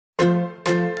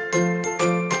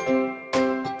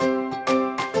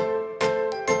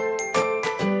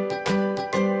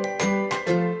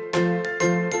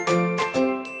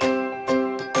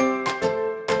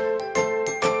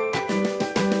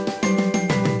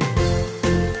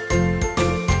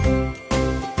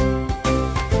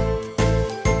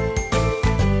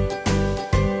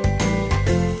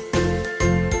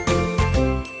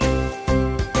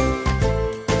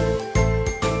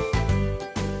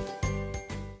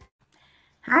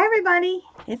Hi everybody,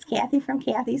 it's Kathy from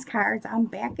Kathy's Cards. I'm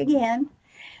back again.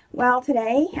 Well,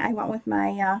 today I went with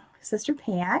my sister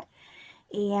Pat,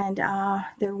 and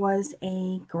there was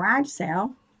a garage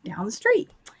sale down the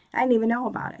street. I didn't even know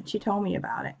about it. She told me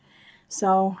about it.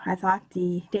 So I thought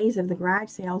the days of the garage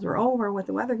sales were over with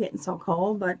the weather getting so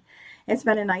cold, but it's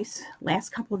been a nice last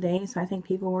couple of days, so I think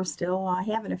people were still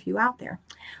having a few out there.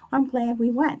 I'm glad we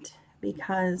went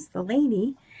because the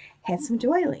lady had some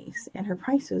doilies and her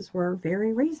prices were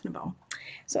very reasonable.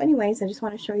 So anyways, I just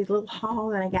want to show you the little haul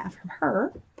that I got from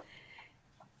her.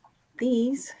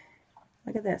 These,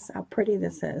 look at this, how pretty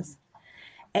this is.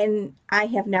 And I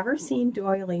have never seen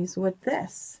doilies with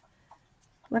this.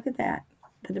 Look at that.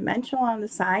 The dimensional on the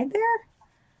side there.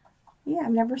 Yeah,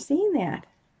 I've never seen that.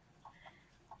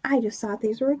 I just thought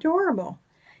these were adorable.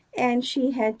 And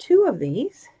she had two of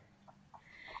these.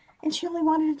 And she only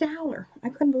wanted $1. I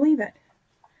couldn't believe it.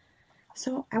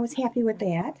 So I was happy with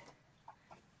that.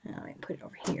 Now I put it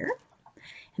over here.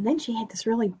 And then she had this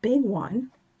really big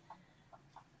one.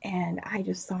 And I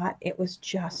just thought it was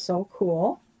just so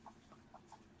cool.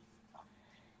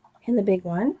 And the big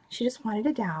one, she just wanted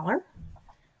 $1,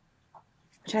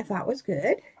 which I thought was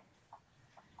good.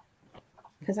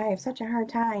 Because I have such a hard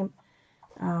time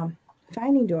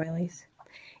finding doilies.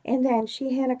 And then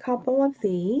she had a couple of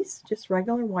these, just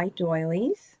regular white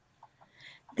doilies.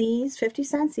 These, 50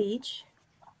 cents each.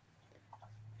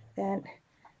 Then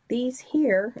these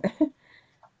here,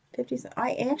 50 cents.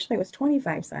 Actually, it was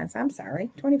 25 cents. I'm sorry,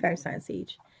 25 cents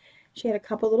each. She had a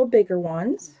couple little bigger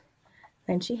ones.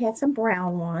 Then she had some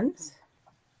brown ones.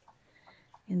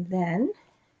 And then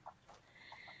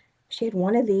she had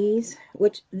one of these,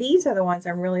 which these are the ones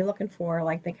I'm really looking for.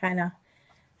 Like they kind of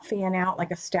fan out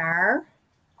like a star.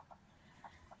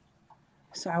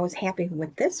 So I was happy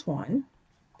with this one.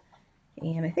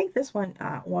 And I think this one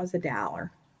was $1.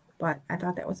 But I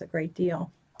thought that was a great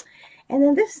deal. And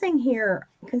then this thing here,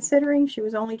 considering she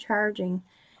was only charging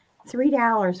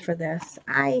 $3 for this,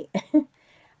 I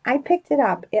picked it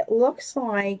up. It looks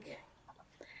like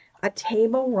a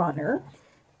table runner,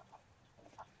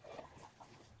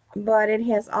 but it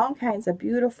has all kinds of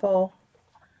beautiful,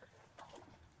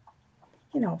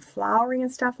 flowering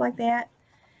and stuff like that.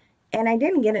 And I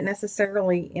didn't get it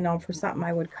necessarily, for something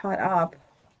I would cut up.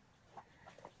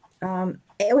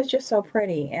 It was just so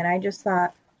pretty, and I just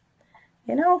thought,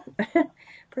 for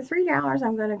 $3,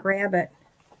 I'm going to grab it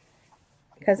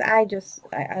because I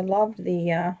loved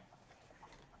the,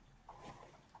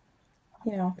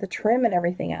 the trim and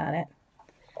everything on it.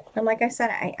 And like I said,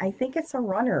 I think it's a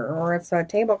runner or it's a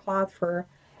tablecloth for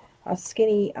a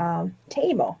skinny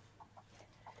table.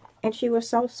 And she was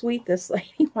so sweet, this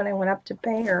lady, when I went up to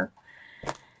pay her.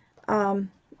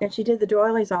 And she did the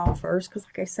doilies all first because,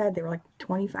 like I said, they were like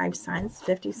 25 cents,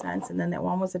 50 cents, and then that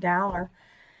one was $1.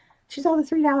 She saw the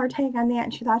 $3 tag on that,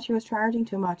 and she thought she was charging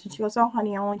too much. And she goes, "Oh,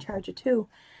 honey, I only charge you $2."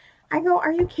 I go,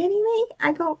 "Are you kidding me?"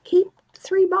 I go, "Keep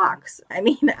 $3." I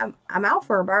mean, I'm out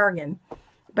for a bargain,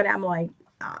 but I'm like,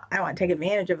 I want to take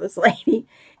advantage of this lady.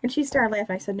 And she started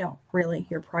laughing. I said, "No, really,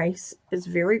 your price is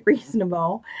very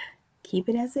reasonable. Keep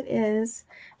it as it is."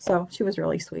 So she was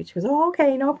really sweet. She goes, "Oh,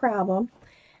 okay, no problem."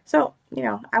 So,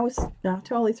 I was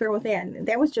totally thrilled with that. And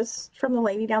that was just from the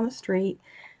lady down the street.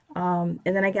 And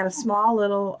then I got a small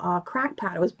little crock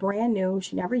pot. It was brand new.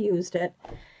 She never used it.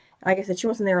 Like I said, she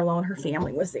wasn't there alone. Her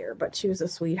family was there, but she was a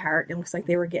sweetheart. It looks like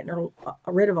they were getting her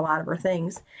rid of a lot of her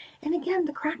things. And again,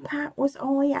 the crock pot was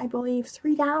only, I believe,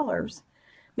 $3.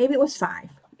 Maybe it was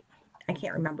 5. I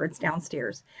can't remember. It's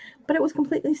downstairs. But it was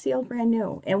completely sealed, brand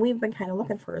new. And we've been kind of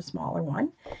looking for a smaller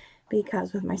one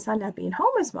because with my son not being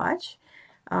home as much,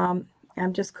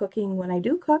 I'm just cooking when I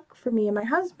do cook for me and my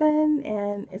husband,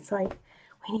 and it's like,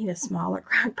 we need a smaller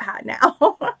crock pot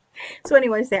now. So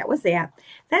anyways, that was that.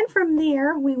 Then from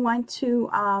there, we went to,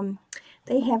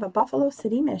 they have a Buffalo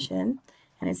City Mission,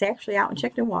 and it's actually out in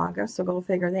Cheektowaga, so go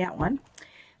figure that one.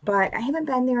 But I haven't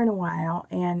been there in a while,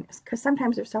 and because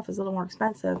sometimes their stuff is a little more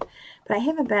expensive, but I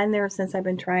haven't been there since I've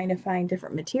been trying to find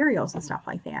different materials and stuff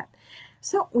like that.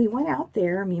 So we went out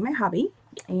there, me and my hubby,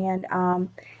 and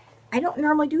I don't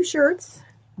normally do shirts,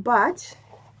 but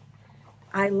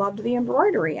I loved the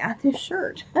embroidery on this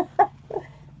shirt. Look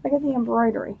at the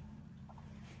embroidery.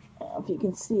 I don't know if you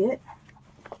can see it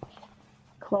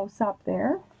close up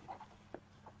there.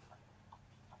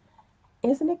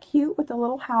 Isn't it cute with the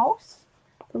little house?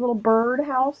 The little bird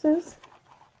houses.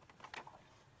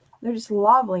 They're just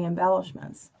lovely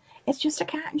embellishments. It's just a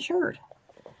cotton shirt.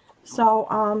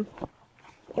 So,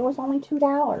 it was only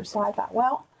 $2. So I thought,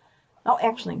 well, oh,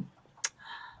 actually,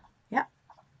 yeah,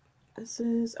 this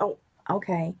is, oh,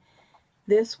 okay.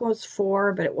 This was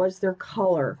 4, but it was their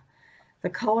color. the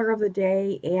color of the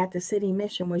day at the City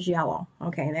Mission was yellow.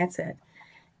 Okay, that's it.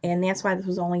 And that's why this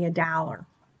was only $1.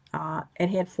 It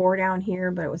had 4 down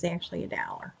here, but it was actually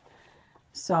 $1.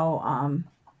 So,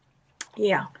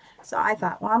 yeah. So I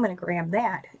thought, well, I'm going to grab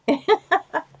that.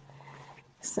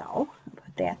 So,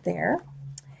 put that there.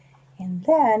 And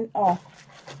then, oh,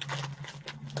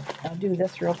 I'll do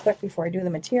this real quick before I do the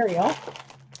material.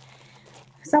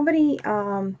 Somebody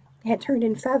had turned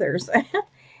in feathers. And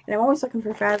I'm always looking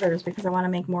for feathers because I want to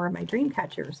make more of my dream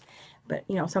catchers. But,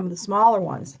 you know, some of the smaller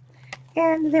ones.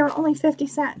 And they were only 50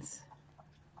 cents.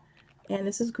 And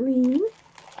this is green.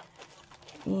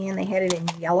 And they had it in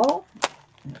yellow.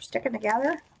 And they're sticking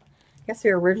together. I guess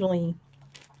they were originally,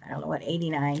 I don't know what,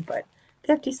 89, but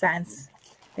 50 cents.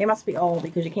 They must be old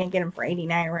because you can't get them for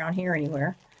 89 around here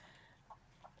anywhere.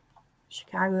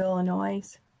 Chicago,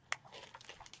 Illinois.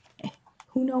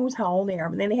 Who knows how old they are.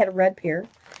 But then they had a red pair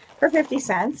for 50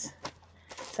 cents.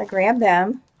 So I grabbed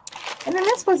them. And then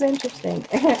this was interesting.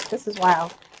 This is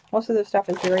wild. Most of this stuff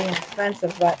is very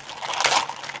inexpensive, but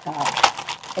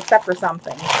except for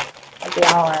something. Like they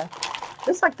all are.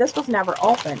 This was never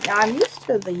open. Now I'm used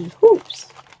to the hoops,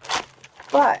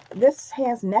 but this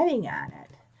has netting on it.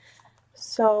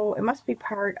 So it must be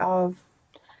part of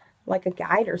like a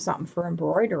guide or something for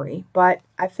embroidery. But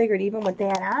I figured even with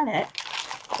that on it,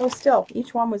 it was still,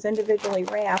 each one was individually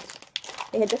wrapped.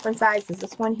 They had different sizes.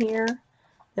 This one here, and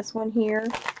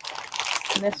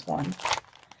this one.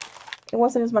 It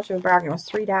wasn't as much of a bargain. It was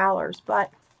 $3.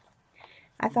 But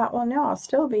I thought, well, no, I'll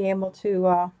still be able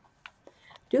to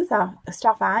do the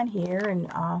stuff on here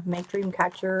and make dream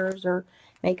catchers or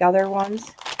make other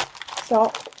ones.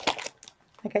 So,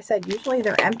 like I said, usually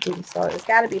they're empty. So it's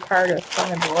got to be part of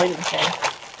some embroidering thing.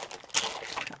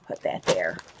 I'll put that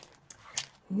there.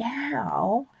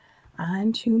 Now,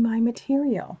 on to my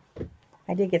material.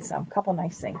 I did get a couple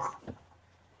nice things.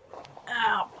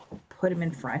 I'll put them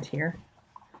in front here.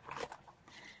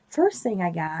 First thing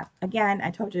I got, again,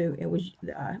 I told you it was,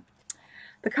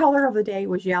 the color of the day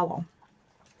was yellow.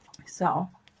 So,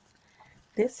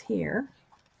 this here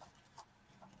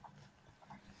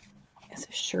is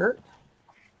a shirt.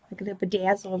 Look at the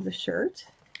bedazzle of the shirt.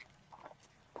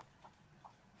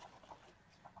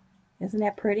 Isn't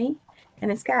that pretty?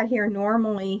 And it's got here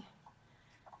normally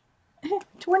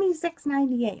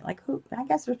 $26.98. Like who? I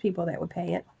guess there's people that would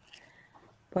pay it.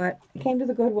 But it came to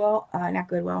the Goodwill, not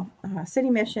Goodwill, City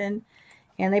Mission,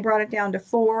 and they brought it down to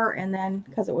 $4. And then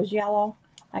because it was yellow,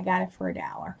 I got it for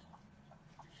 $1.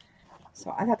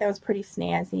 So I thought that was pretty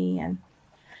snazzy, and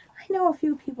I know a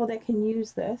few people that can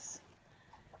use this.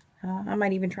 I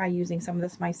might even try using some of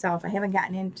this myself. I haven't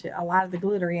gotten into a lot of the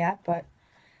glitter yet, but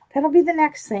that'll be the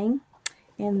next thing.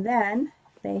 And then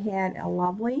they had a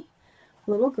lovely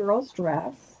little girl's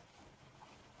dress.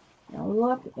 Now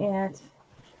look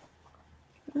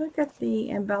at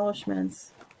the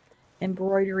embellishments,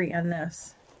 embroidery on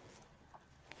this.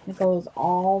 It goes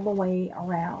all the way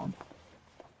around.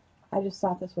 I just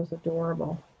thought this was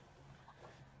adorable.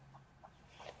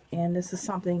 And this is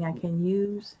something I can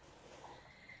use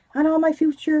on all my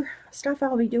future stuff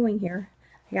I'll be doing here.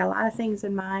 I got a lot of things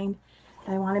in mind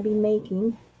that I want to be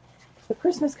making. The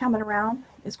Christmas coming around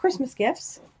is Christmas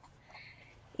gifts.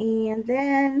 And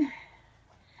then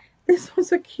this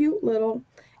was a cute little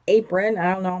apron.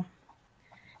 I don't know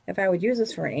if I would use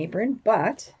this for an apron,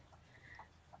 but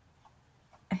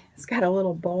it's got a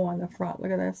little bow on the front.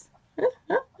 Look at this.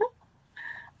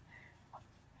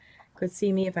 Could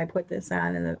see me if I put this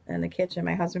on in the kitchen.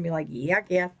 My husband would be like, yuck,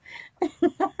 yeah.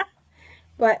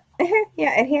 But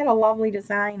yeah, it had a lovely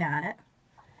design on it.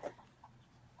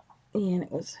 And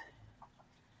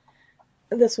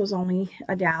this was only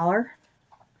 $1.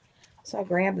 So I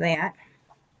grabbed that.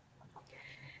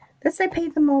 This I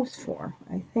paid the most for.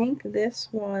 I think this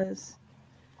was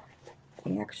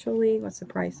actually, what's the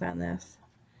price on this?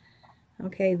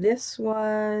 Okay, this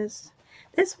was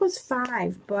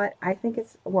 $5, but I think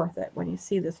it's worth it when you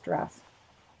see this dress.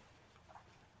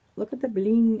 Look at the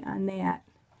bling on that.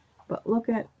 But look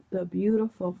at the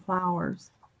beautiful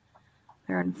flowers.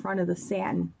 They're in front of the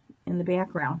satin in the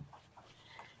background.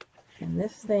 And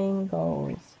this thing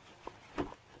goes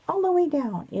all the way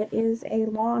down. It is a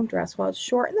long dress. Well, it's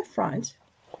short in the front.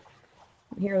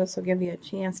 Here, this will give you a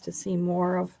chance to see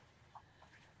more of,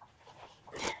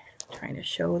 trying to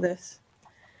show this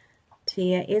to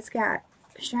you. It's got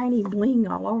shiny bling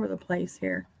all over the place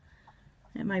here.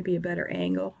 It might be a better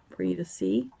angle for you to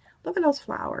see. Look at those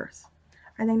flowers.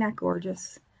 Are they not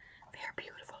gorgeous? They're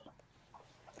beautiful.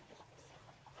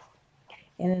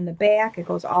 And in the back, it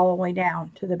goes all the way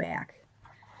down to the back.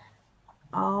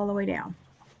 All the way down.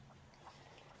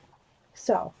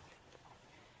 So,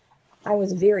 I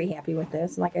was very happy with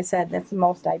this. Like I said, that's the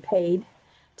most I paid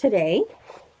today.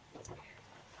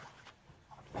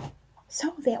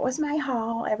 So that was my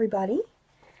haul, everybody.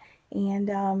 And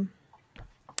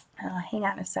hang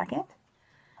on a second.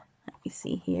 Let me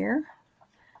see here.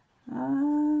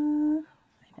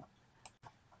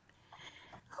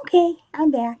 Okay,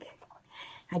 I'm back.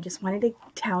 I just wanted to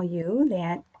tell you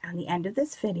that on the end of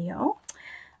this video,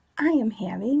 I am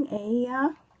having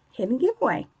a hidden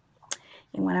giveaway.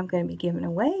 And what I'm going to be giving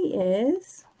away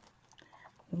is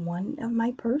one of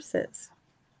my purses.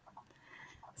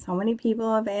 So many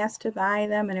people have asked to buy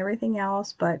them and everything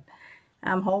else, but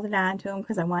I'm holding on to them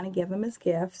because I want to give them as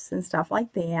gifts and stuff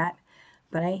like that.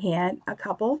 But I had a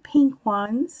couple of pink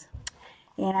ones,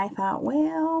 and I thought,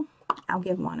 well, I'll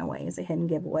give one away as a hidden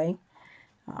giveaway.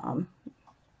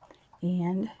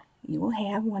 And you will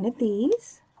have one of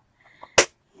these.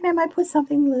 And I might put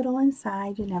something little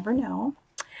inside, you never know.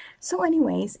 So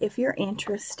anyways, if you're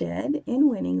interested in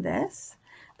winning this,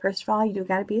 first of all, you do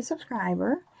got to be a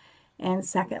subscriber. And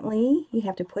secondly, you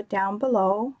have to put down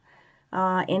below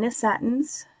in a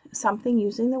sentence something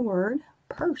using the word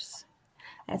purse.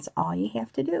 That's all you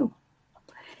have to do.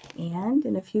 And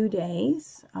in a few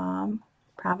days,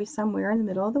 probably somewhere in the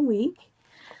middle of the week,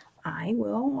 I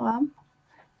will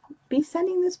be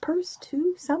sending this purse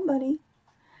to somebody.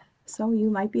 So you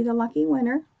might be the lucky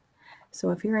winner.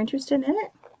 So if you're interested in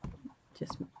it,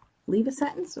 just leave a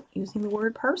sentence using the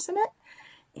word purse in it,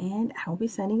 and I'll be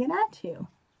sending it out to you.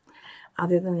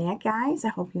 Other than that, guys, I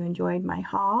hope you enjoyed my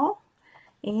haul,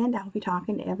 and I'll be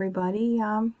talking to everybody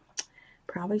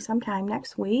probably sometime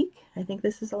next week. I think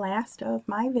this is the last of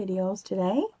my videos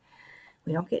today.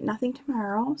 We don't get nothing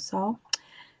tomorrow, so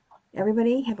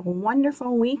everybody have a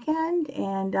wonderful weekend,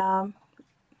 and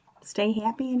stay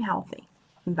happy and healthy.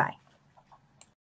 Bye.